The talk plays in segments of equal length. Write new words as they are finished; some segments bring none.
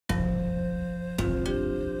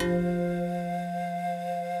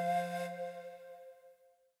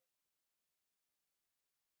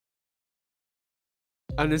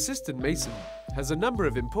An assistant mason has a number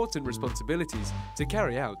of important responsibilities to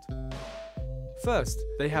carry out. First,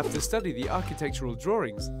 they have to study the architectural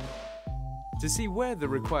drawings to see where the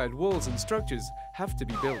required walls and structures have to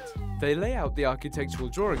be built. They lay out the architectural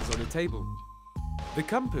drawings on a table. The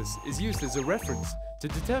compass is used as a reference to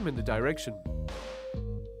determine the direction.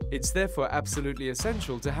 It's therefore absolutely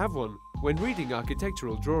essential to have one when reading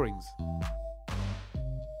architectural drawings.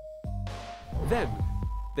 Then,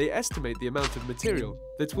 they estimate the amount of material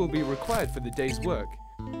that will be required for the day's work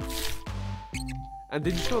and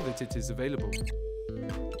ensure that it is available.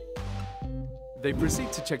 They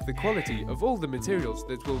proceed to check the quality of all the materials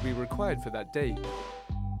that will be required for that day.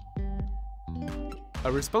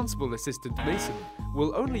 A responsible assistant mason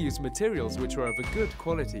will only use materials which are of a good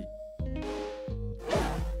quality.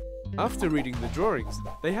 After reading the drawings,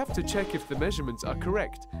 they have to check if the measurements are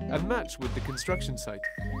correct and match with the construction site.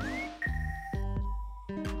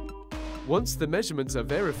 Once the measurements are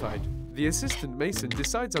verified, the assistant mason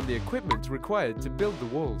decides on the equipment required to build the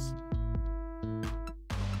walls.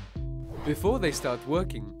 Before they start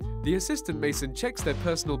working, the assistant mason checks their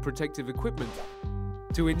personal protective equipment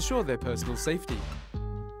to ensure their personal safety.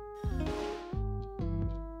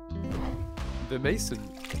 The mason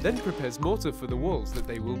then prepares mortar for the walls that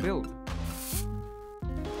they will build.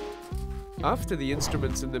 After the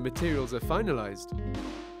instruments and the materials are finalized,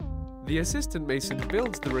 the assistant mason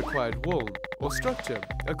builds the required wall or structure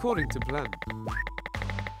according to plan.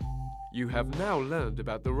 You have now learned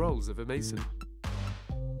about the roles of a mason.